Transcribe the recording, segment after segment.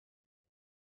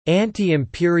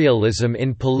Anti-imperialism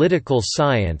in political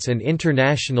science and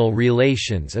international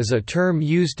relations is a term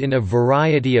used in a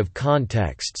variety of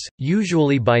contexts,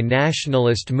 usually by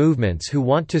nationalist movements who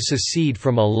want to secede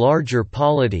from a larger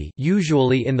polity,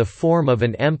 usually in the form of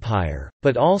an empire,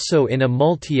 but also in a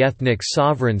multi-ethnic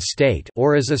sovereign state,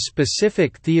 or as a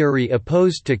specific theory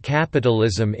opposed to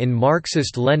capitalism in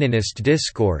Marxist-Leninist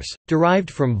discourse,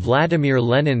 derived from Vladimir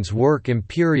Lenin's work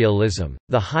Imperialism,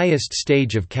 the Highest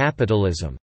Stage of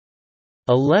Capitalism.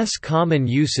 A less common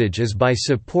usage is by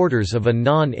supporters of a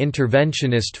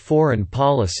non-interventionist foreign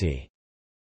policy.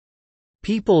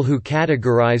 People who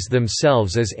categorize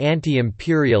themselves as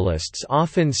anti-imperialists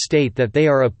often state that they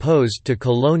are opposed to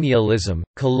colonialism,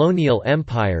 colonial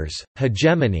empires,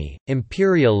 hegemony,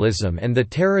 imperialism and the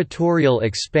territorial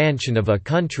expansion of a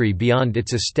country beyond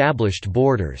its established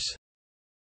borders.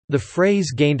 The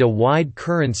phrase gained a wide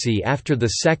currency after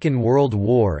the Second World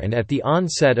War and at the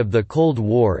onset of the Cold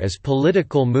War as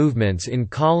political movements in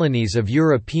colonies of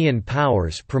European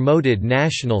powers promoted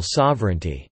national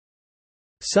sovereignty.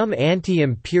 Some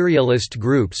anti-imperialist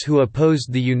groups who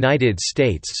opposed the United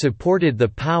States supported the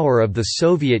power of the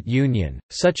Soviet Union,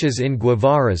 such as in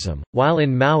Guevarism, while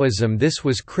in Maoism this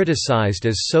was criticized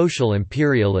as social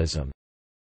imperialism.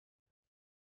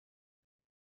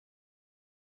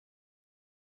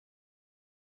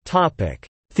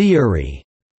 Theory.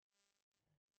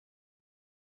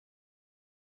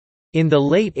 In the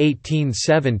late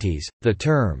 1870s, the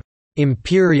term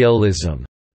 «imperialism»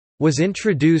 was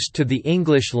introduced to the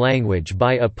English language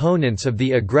by opponents of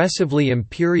the aggressively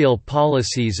imperial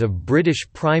policies of British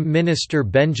Prime Minister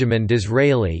Benjamin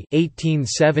Disraeli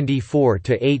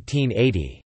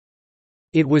 (1874–1880).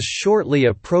 It was shortly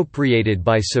appropriated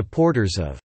by supporters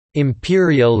of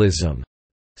 «imperialism»,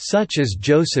 such as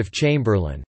Joseph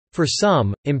Chamberlain. For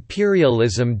some,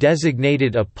 imperialism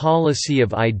designated a policy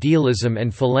of idealism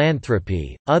and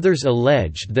philanthropy, others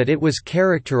alleged that it was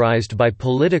characterized by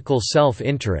political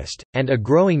self-interest, and a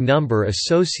growing number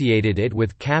associated it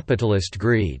with capitalist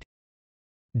greed.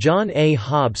 John A.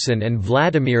 Hobson and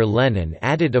Vladimir Lenin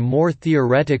added a more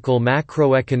theoretical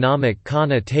macroeconomic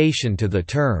connotation to the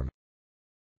term.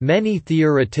 Many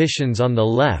theoreticians on the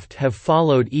left have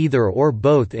followed either or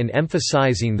both in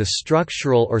emphasizing the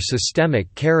structural or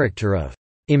systemic character of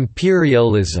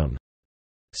imperialism.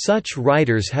 Such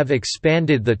writers have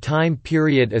expanded the time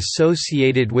period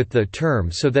associated with the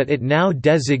term so that it now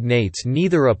designates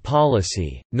neither a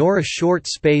policy, nor a short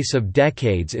space of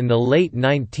decades in the late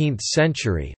 19th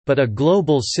century, but a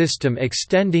global system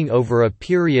extending over a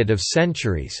period of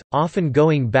centuries, often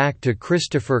going back to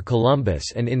Christopher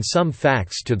Columbus and in some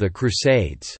facts to the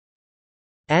Crusades.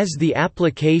 As the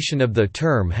application of the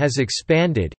term has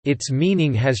expanded, its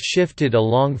meaning has shifted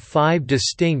along five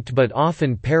distinct but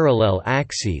often parallel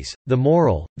axes: the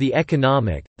moral, the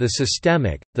economic, the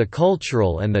systemic, the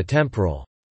cultural and the temporal.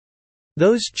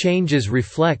 Those changes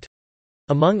reflect,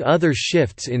 among other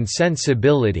shifts in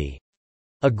sensibility,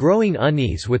 a growing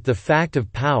unease with the fact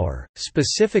of power,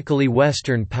 specifically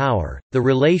Western power. The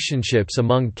relationships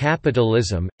among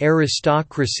capitalism,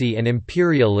 aristocracy, and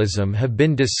imperialism have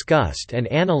been discussed and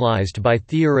analyzed by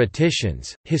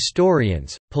theoreticians,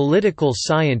 historians, political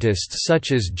scientists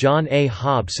such as John A.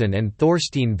 Hobson and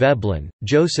Thorstein Veblen,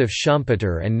 Joseph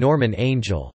Schumpeter, and Norman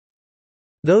Angell.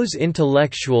 Those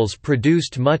intellectuals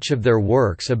produced much of their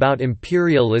works about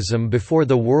imperialism before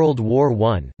the World War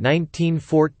I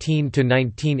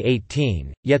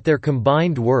 (1914–1918), yet their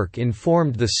combined work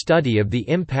informed the study of the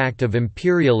impact of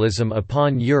imperialism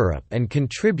upon Europe and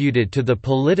contributed to the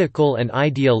political and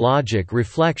ideologic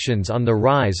reflections on the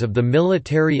rise of the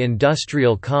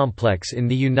military-industrial complex in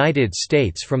the United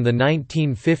States from the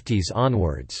 1950s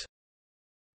onwards.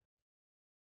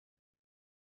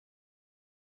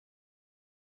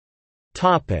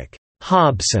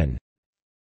 Hobson.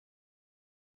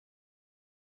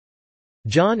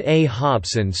 John A.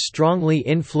 Hobson strongly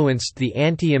influenced the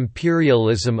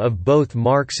anti-imperialism of both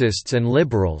Marxists and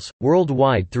liberals,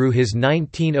 worldwide through his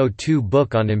 1902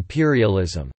 book on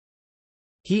imperialism.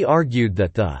 He argued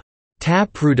that the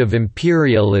taproot of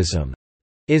imperialism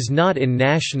is not in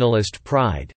nationalist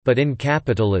pride, but in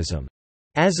capitalism.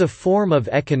 As a form of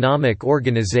economic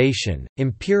organization,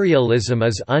 imperialism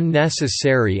is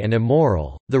unnecessary and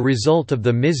immoral, the result of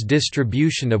the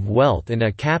misdistribution of wealth in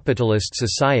a capitalist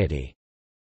society.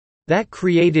 That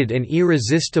created an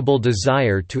irresistible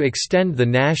desire to extend the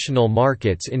national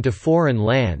markets into foreign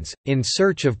lands, in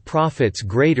search of profits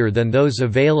greater than those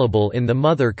available in the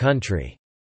mother country.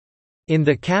 In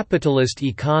the capitalist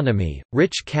economy,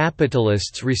 rich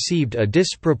capitalists received a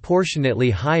disproportionately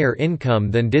higher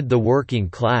income than did the working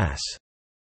class.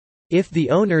 If the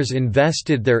owners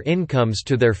invested their incomes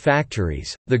to their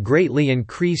factories, the greatly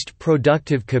increased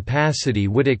productive capacity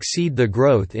would exceed the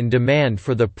growth in demand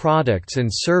for the products and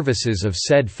services of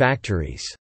said factories.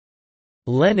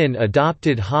 Lenin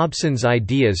adopted Hobson's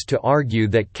ideas to argue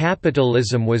that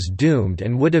capitalism was doomed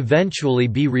and would eventually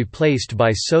be replaced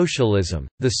by socialism,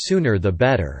 the sooner the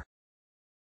better.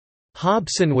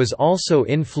 Hobson was also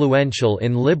influential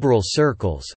in liberal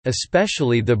circles,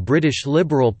 especially the British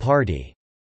Liberal Party.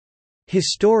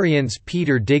 Historians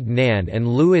Peter Dignan and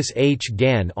Louis H.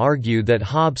 Gann argue that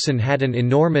Hobson had an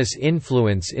enormous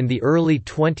influence in the early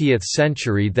 20th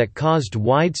century that caused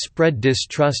widespread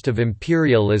distrust of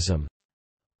imperialism.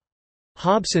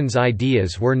 Hobson's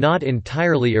ideas were not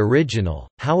entirely original,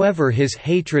 however his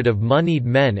hatred of moneyed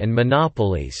men and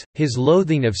monopolies, his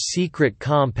loathing of secret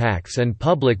compacts and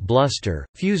public bluster,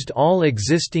 fused all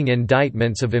existing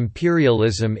indictments of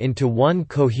imperialism into one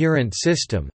coherent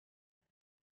system.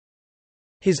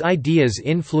 His ideas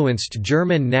influenced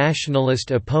German nationalist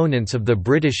opponents of the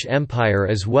British Empire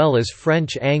as well as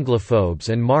French Anglophobes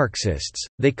and Marxists.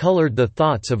 They colored the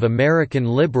thoughts of American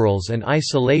liberals and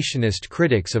isolationist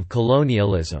critics of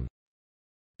colonialism.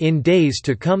 In days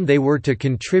to come, they were to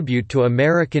contribute to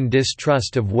American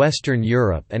distrust of Western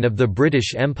Europe and of the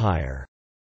British Empire.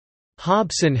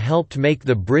 Hobson helped make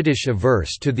the British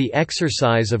averse to the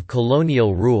exercise of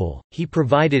colonial rule. He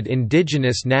provided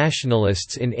indigenous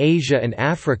nationalists in Asia and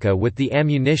Africa with the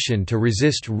ammunition to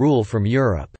resist rule from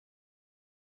Europe.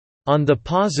 On the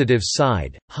positive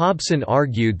side, Hobson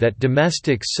argued that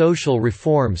domestic social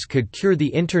reforms could cure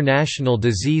the international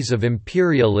disease of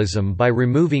imperialism by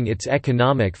removing its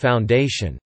economic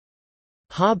foundation.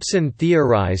 Hobson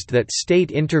theorized that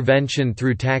state intervention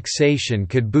through taxation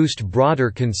could boost broader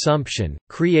consumption,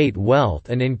 create wealth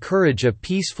and encourage a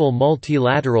peaceful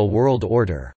multilateral world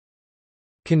order.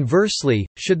 Conversely,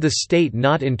 should the state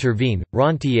not intervene,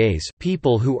 rentiers,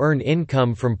 people who earn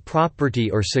income from property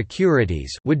or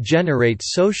securities, would generate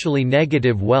socially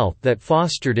negative wealth that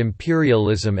fostered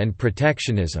imperialism and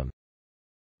protectionism.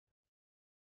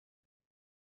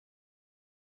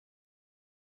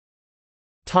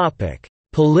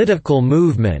 Political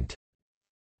movement.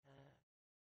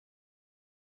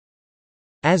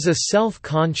 As a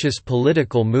self-conscious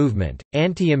political movement,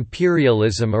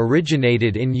 anti-imperialism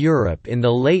originated in Europe in the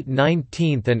late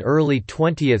 19th and early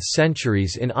 20th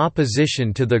centuries in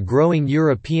opposition to the growing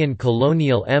European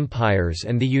colonial empires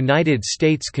and the United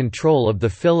States' control of the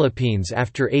Philippines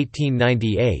after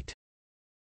 1898.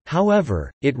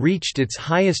 However, it reached its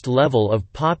highest level of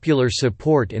popular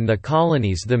support in the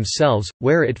colonies themselves,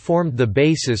 where it formed the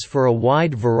basis for a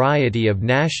wide variety of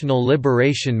national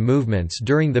liberation movements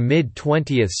during the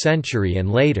mid-20th century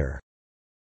and later.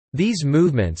 These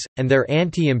movements, and their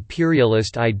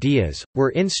anti-imperialist ideas,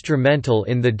 were instrumental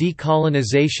in the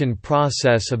decolonization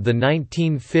process of the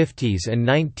 1950s and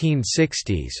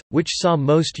 1960s, which saw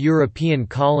most European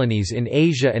colonies in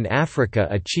Asia and Africa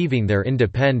achieving their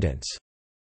independence.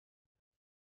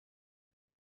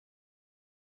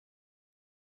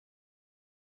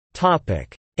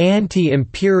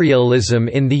 Anti-imperialism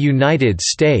in the United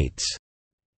States.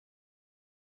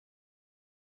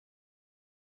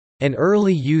 An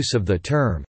early use of the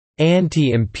term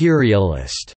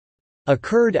anti-imperialist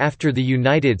occurred after the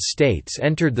United States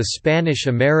entered the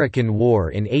Spanish–American War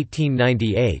in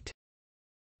 1898.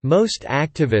 Most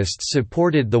activists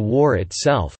supported the war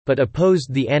itself, but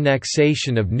opposed the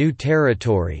annexation of new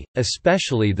territory,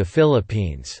 especially the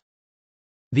Philippines.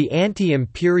 The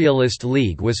Anti-Imperialist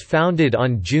League was founded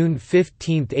on June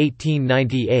 15,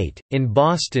 1898, in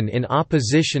Boston in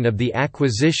opposition of the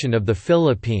acquisition of the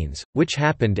Philippines, which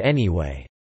happened anyway.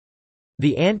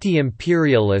 The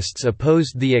anti-imperialists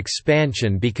opposed the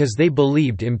expansion because they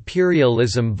believed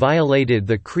imperialism violated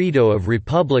the credo of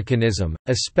republicanism,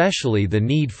 especially the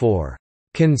need for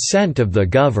consent of the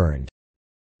governed.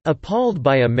 Appalled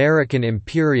by American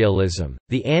imperialism,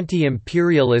 the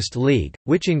Anti-Imperialist League,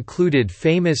 which included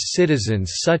famous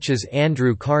citizens such as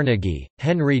Andrew Carnegie,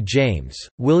 Henry James,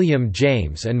 William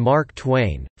James and Mark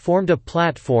Twain, formed a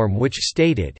platform which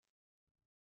stated,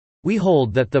 "We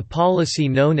hold that the policy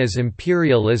known as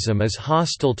imperialism is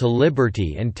hostile to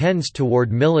liberty and tends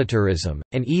toward militarism,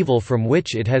 an evil from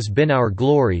which it has been our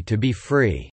glory to be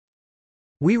free.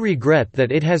 We regret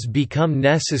that it has become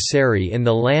necessary in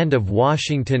the land of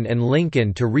Washington and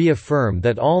Lincoln to reaffirm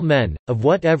that all men, of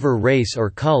whatever race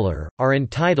or color, are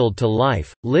entitled to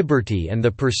life, liberty and the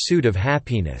pursuit of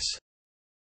happiness.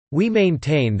 We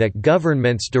maintain that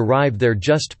governments derive their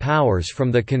just powers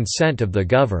from the consent of the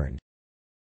governed.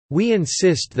 We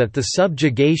insist that the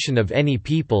subjugation of any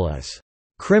people is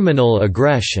criminal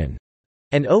aggression,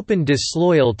 and open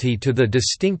disloyalty to the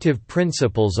distinctive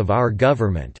principles of our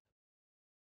government.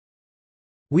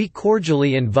 We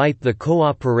cordially invite the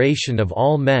cooperation of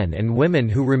all men and women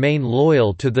who remain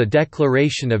loyal to the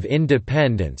Declaration of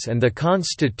Independence and the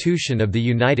Constitution of the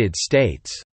United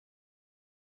States."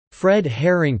 Fred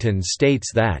Harrington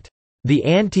states that, "The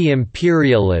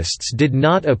anti-imperialists did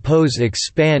not oppose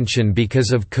expansion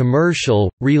because of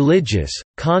commercial, religious,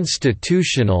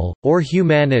 constitutional, or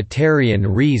humanitarian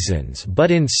reasons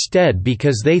but instead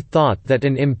because they thought that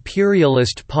an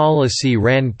imperialist policy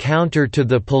ran counter to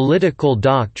the political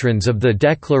doctrines of the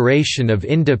Declaration of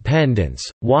Independence,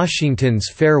 Washington's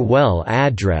Farewell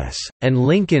Address, and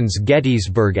Lincoln's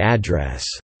Gettysburg Address."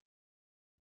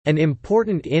 An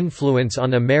important influence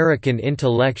on American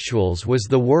intellectuals was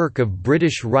the work of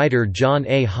British writer John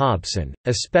A. Hobson,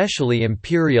 especially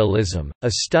Imperialism,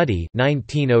 a Study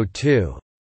 1902.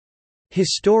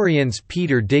 Historians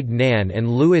Peter Dignan and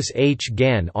Louis H.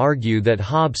 Gann argue that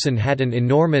Hobson had an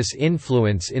enormous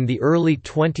influence in the early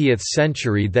 20th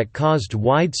century that caused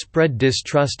widespread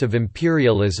distrust of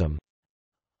imperialism.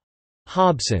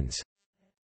 Hobson's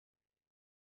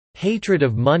hatred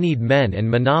of moneyed men and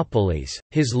monopolies,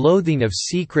 his loathing of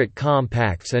secret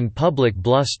compacts and public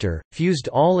bluster, fused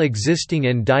all existing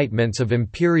indictments of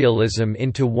imperialism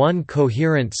into one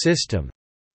coherent system.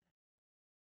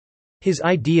 His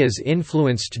ideas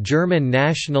influenced German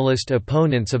nationalist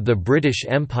opponents of the British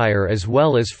Empire as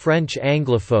well as French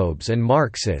Anglophobes and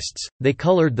Marxists. They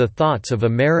colored the thoughts of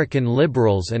American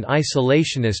liberals and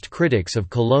isolationist critics of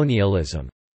colonialism.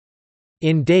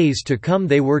 In days to come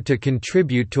they were to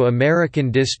contribute to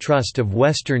American distrust of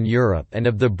Western Europe and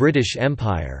of the British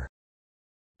Empire.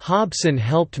 Hobson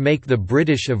helped make the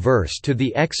British averse to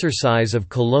the exercise of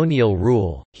colonial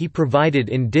rule. He provided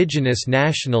indigenous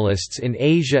nationalists in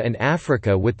Asia and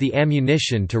Africa with the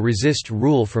ammunition to resist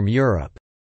rule from Europe.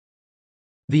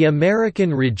 The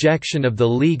American rejection of the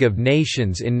League of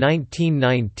Nations in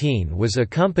 1919 was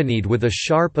accompanied with a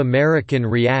sharp American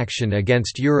reaction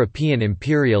against European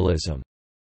imperialism.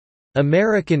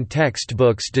 American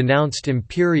textbooks denounced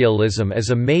imperialism as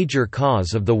a major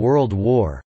cause of the World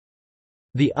War.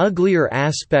 The uglier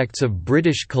aspects of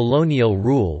British colonial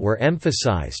rule were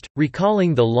emphasized,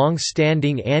 recalling the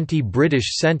long-standing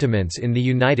anti-British sentiments in the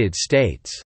United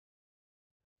States.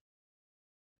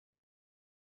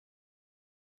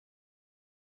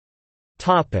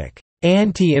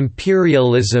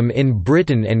 Anti-imperialism in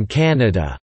Britain and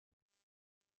Canada.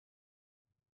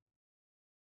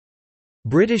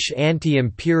 British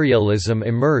anti-imperialism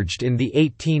emerged in the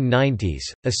 1890s,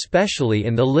 especially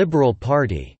in the Liberal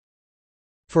Party.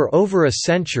 For over a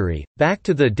century, back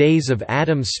to the days of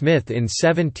Adam Smith in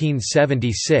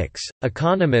 1776,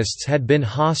 economists had been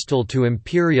hostile to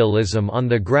imperialism on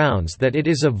the grounds that it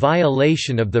is a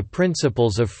violation of the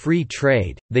principles of free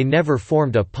trade. They never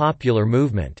formed a popular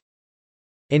movement.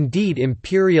 Indeed,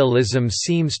 imperialism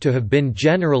seems to have been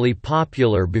generally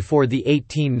popular before the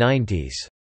 1890s.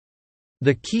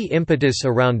 The key impetus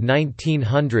around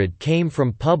 1900 came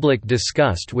from public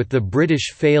disgust with the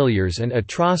British failures and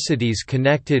atrocities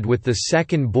connected with the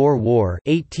Second Boer War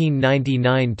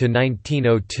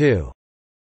 1899–1902.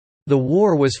 The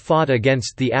war was fought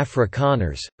against the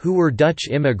Afrikaners, who were Dutch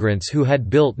immigrants who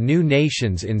had built new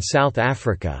nations in South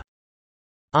Africa.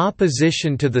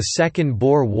 Opposition to the Second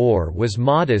Boer War was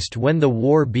modest when the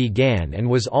war began and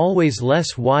was always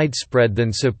less widespread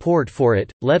than support for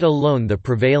it, let alone the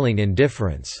prevailing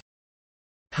indifference.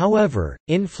 However,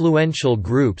 influential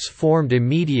groups formed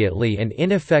immediately and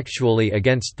ineffectually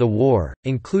against the war,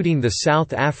 including the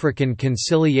South African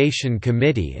Conciliation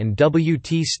Committee and W.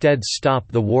 T. Stead's Stop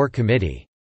the War Committee.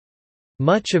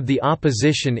 Much of the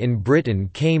opposition in Britain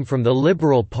came from the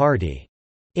Liberal Party.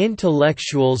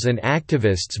 Intellectuals and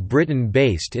activists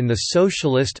Britain-based in the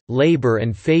socialist, Labour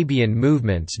and Fabian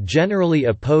movements generally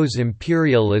oppose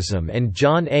imperialism, and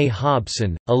John A.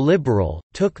 Hobson, a liberal,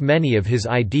 took many of his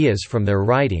ideas from their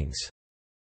writings.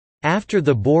 After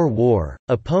the Boer War,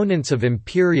 opponents of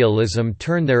imperialism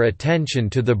turned their attention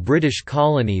to the British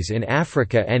colonies in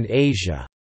Africa and Asia.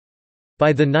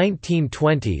 By the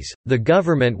 1920s, the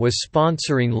government was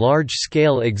sponsoring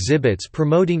large-scale exhibits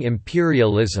promoting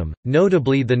imperialism,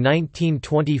 notably the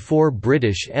 1924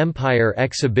 British Empire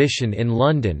Exhibition in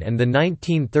London and the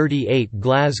 1938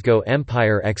 Glasgow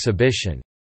Empire Exhibition.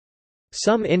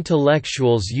 Some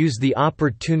intellectuals use the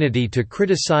opportunity to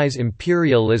criticize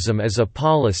imperialism as a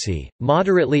policy.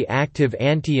 Moderately active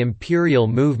anti-imperial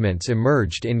movements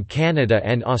emerged in Canada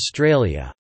and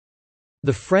Australia.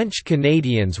 The French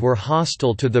Canadians were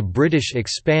hostile to the British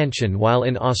expansion, while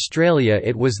in Australia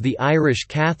it was the Irish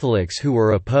Catholics who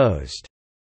were opposed.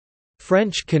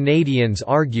 French Canadians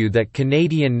argue that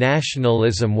Canadian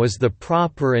nationalism was the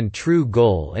proper and true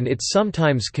goal, and it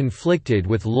sometimes conflicted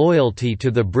with loyalty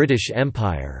to the British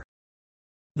Empire.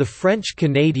 The French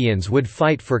Canadians would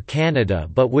fight for Canada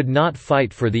but would not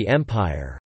fight for the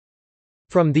Empire.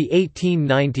 From the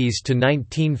 1890s to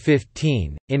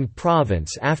 1915, in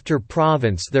province after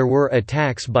province there were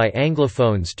attacks by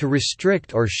Anglophones to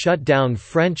restrict or shut down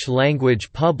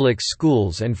French-language public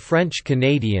schools, and French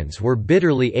Canadians were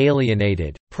bitterly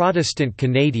alienated. Protestant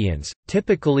Canadians,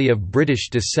 typically of British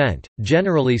descent,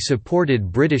 generally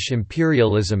supported British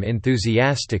imperialism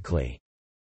enthusiastically.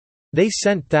 They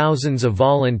sent thousands of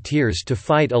volunteers to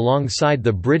fight alongside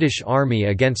the British Army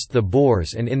against the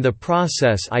Boers, and in the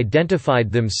process identified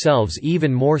themselves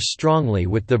even more strongly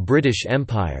with the British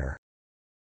Empire.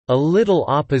 A little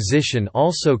opposition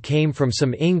also came from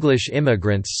some English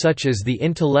immigrants such as the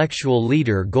intellectual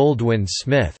leader Goldwin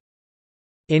Smith.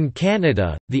 In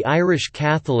Canada, the Irish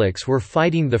Catholics were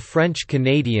fighting the French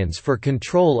Canadians for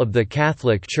control of the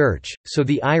Catholic Church, so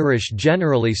the Irish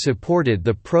generally supported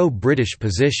the pro-British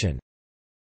position.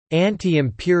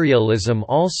 Anti-imperialism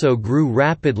also grew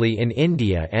rapidly in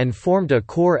India and formed a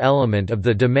core element of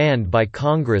the demand by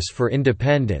Congress for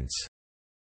independence.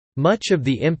 Much of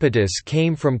the impetus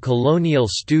came from colonial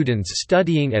students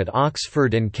studying at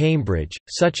Oxford and Cambridge,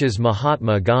 such as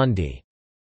Mahatma Gandhi.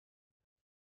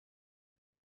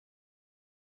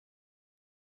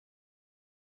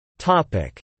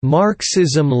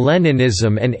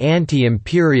 Marxism-Leninism and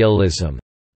anti-imperialism.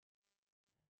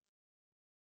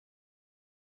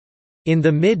 In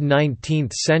the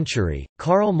mid-19th century,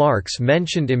 Karl Marx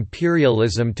mentioned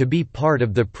imperialism to be part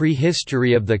of the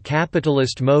prehistory of the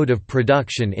capitalist mode of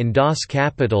production in Das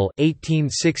Kapital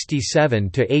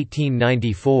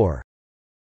 1867–1894.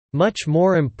 Much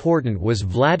more important was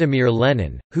Vladimir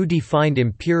Lenin, who defined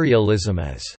imperialism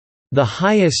as the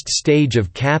highest stage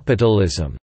of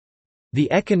capitalism. The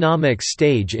economic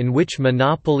stage in which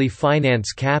monopoly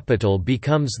finance capital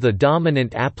becomes the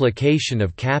dominant application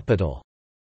of capital.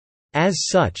 As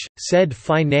such, said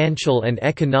financial and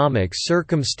economic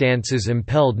circumstances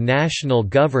impelled national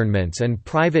governments and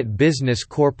private business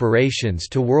corporations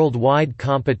to worldwide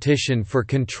competition for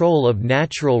control of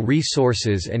natural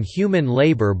resources and human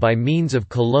labor by means of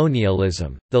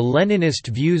colonialism. The Leninist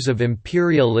views of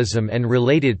imperialism and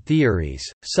related theories,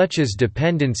 such as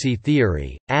dependency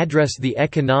theory, address the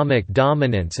economic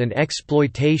dominance and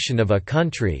exploitation of a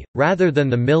country, rather than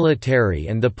the military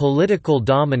and the political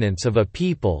dominance of a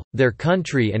people, their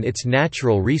country and its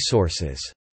natural resources.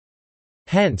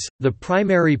 Hence, the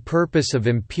primary purpose of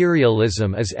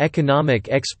imperialism is economic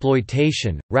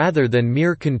exploitation, rather than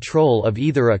mere control of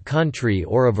either a country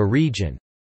or of a region.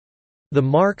 The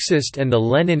Marxist and the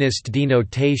Leninist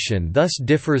denotation thus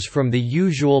differs from the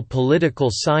usual political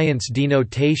science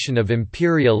denotation of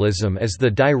imperialism as the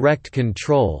direct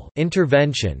control,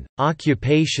 intervention,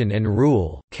 occupation and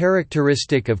rule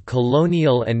characteristic of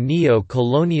colonial and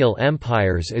neo-colonial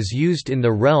empires as used in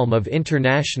the realm of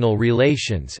international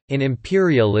relations. In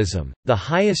Imperialism, the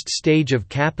highest stage of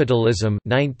capitalism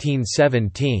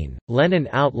 1917, Lenin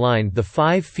outlined the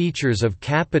 5 features of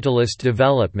capitalist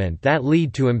development that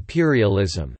lead to imperialism.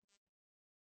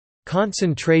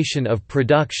 Concentration of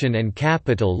production and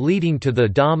capital leading to the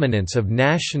dominance of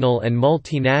national and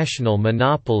multinational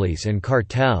monopolies and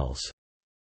cartels.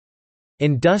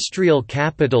 Industrial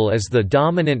capital as the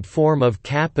dominant form of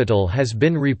capital has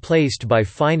been replaced by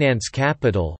finance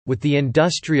capital, with the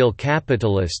industrial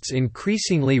capitalists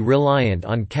increasingly reliant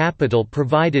on capital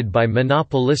provided by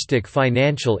monopolistic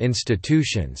financial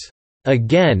institutions.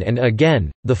 Again and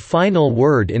again, the final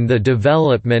word in the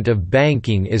development of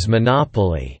banking is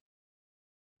monopoly.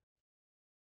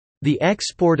 The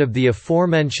export of the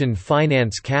aforementioned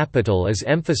finance capital is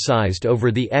emphasized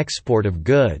over the export of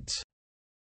goods.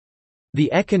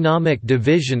 The economic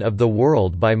division of the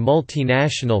world by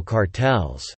multinational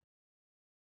cartels.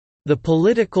 The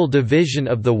political division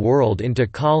of the world into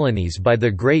colonies by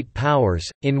the great powers,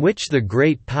 in which the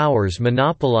great powers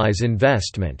monopolize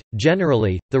investment.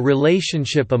 Generally, the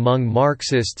relationship among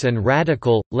Marxists and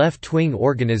radical, left-wing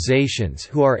organizations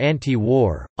who are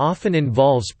anti-war, often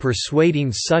involves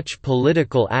persuading such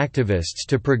political activists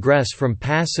to progress from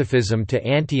pacifism to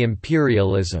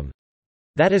anti-imperialism.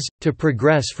 That is, to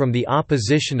progress from the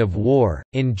opposition of war,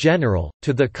 in general,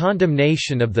 to the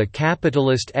condemnation of the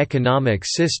capitalist economic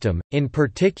system. In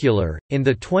particular, in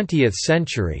the 20th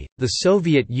century, the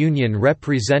Soviet Union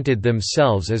represented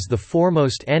themselves as the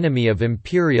foremost enemy of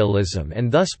imperialism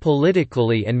and thus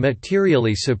politically and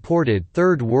materially supported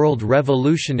Third World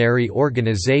revolutionary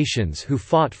organizations who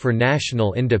fought for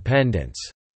national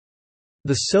independence.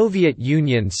 The Soviet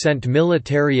Union sent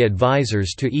military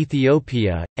advisors to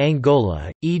Ethiopia,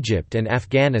 Angola, Egypt and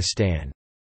Afghanistan.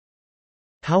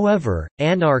 However,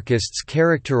 anarchists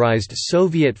characterized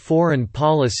Soviet foreign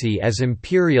policy as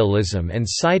imperialism and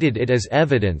cited it as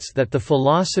evidence that the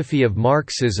philosophy of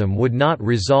Marxism would not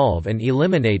resolve and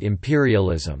eliminate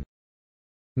imperialism.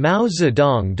 Mao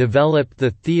Zedong developed the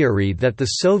theory that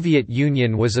the Soviet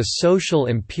Union was a social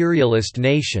imperialist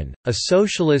nation, a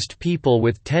socialist people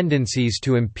with tendencies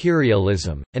to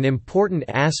imperialism, an important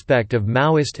aspect of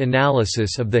Maoist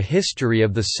analysis of the history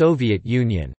of the Soviet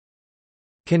Union.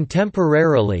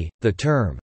 Contemporarily, the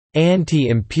term,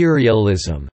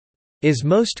 anti-imperialism, is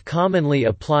most commonly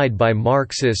applied by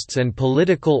Marxists and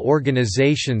political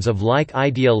organizations of like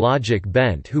ideologic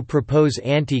bent who propose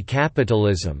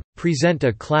anti-capitalism, present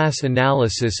a class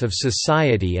analysis of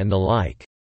society and the like.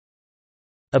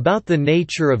 About the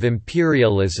nature of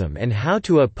imperialism and how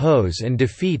to oppose and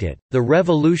defeat it, the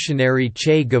revolutionary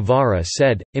Che Guevara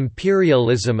said,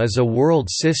 "Imperialism is a world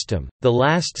system, the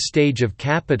last stage of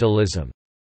capitalism,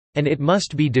 and it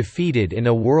must be defeated in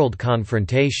a world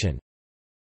confrontation.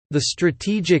 The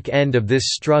strategic end of this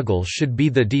struggle should be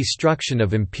the destruction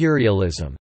of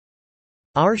imperialism.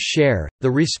 Our share, the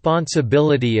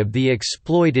responsibility of the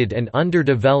exploited and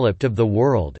underdeveloped of the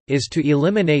world, is to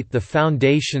eliminate the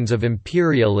foundations of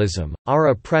imperialism,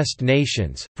 our oppressed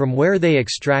nations, from where they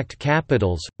extract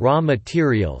capitals, raw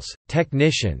materials,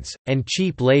 technicians, and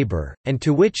cheap labor, and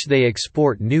to which they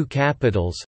export new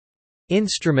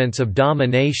capitals—instruments of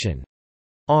domination,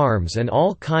 arms and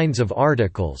all kinds of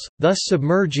articles, thus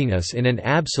submerging us in an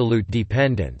absolute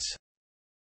dependence."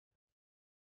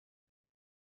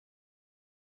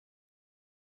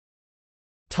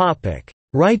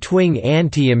 Right-wing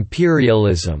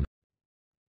anti-imperialism.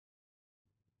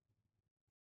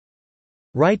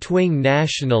 Right-wing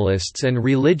nationalists and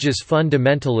religious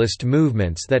fundamentalist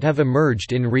movements that have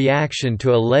emerged in reaction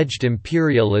to alleged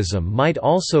imperialism might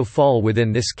also fall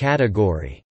within this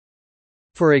category.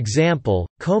 For example,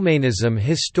 Khomeinism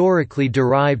historically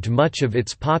derived much of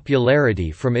its popularity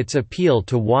from its appeal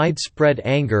to widespread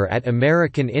anger at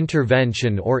American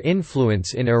intervention or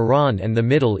influence in Iran and the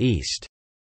Middle East.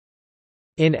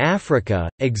 In Africa,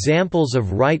 examples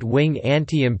of right-wing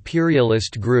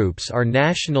anti-imperialist groups are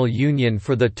National Union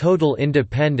for the Total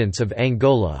Independence of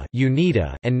Angola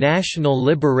 (UNITA) and National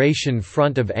Liberation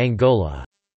Front of Angola.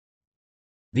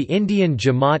 The Indian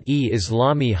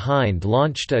Jamaat-e-Islami Hind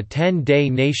launched a 10-day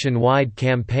nationwide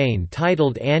campaign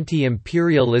titled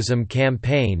Anti-Imperialism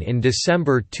Campaign in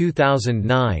December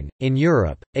 2009. In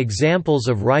Europe, examples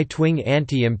of right-wing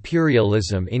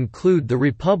anti-imperialism include the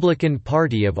Republican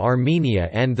Party of Armenia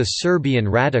and the Serbian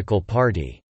Radical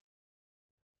Party.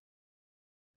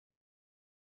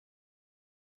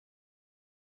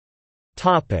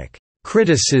 Topic: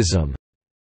 Criticism.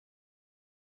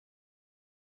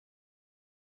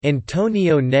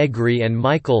 Antonio Negri and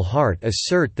Michael Hart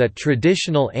assert that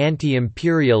traditional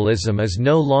anti-imperialism is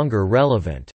no longer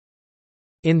relevant.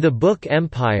 In the book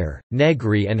Empire,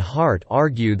 Negri and Hart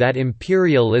argue that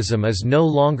imperialism is no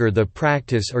longer the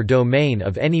practice or domain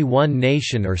of any one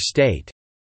nation or state.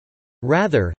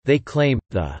 Rather, they claim,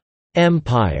 the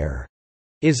empire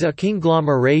is a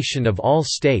conglomeration of all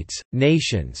states,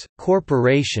 nations,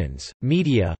 corporations,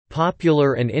 media,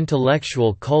 popular and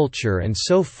intellectual culture and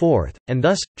so forth, and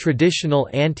thus, traditional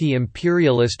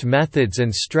anti-imperialist methods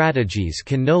and strategies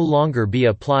can no longer be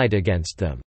applied against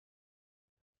them.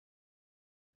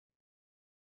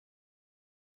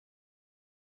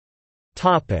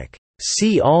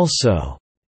 See also: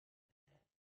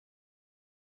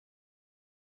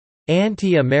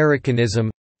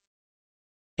 Anti-Americanism,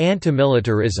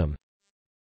 Antimilitarism,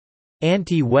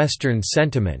 Anti-Western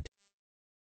sentiment,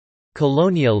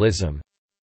 Colonialism,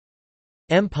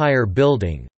 Empire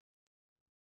building,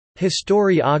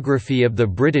 Historiography of the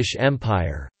British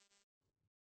Empire,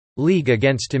 League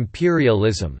Against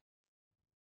Imperialism,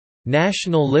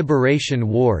 National Liberation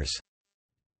Wars,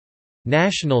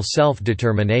 National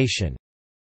Self-Determination.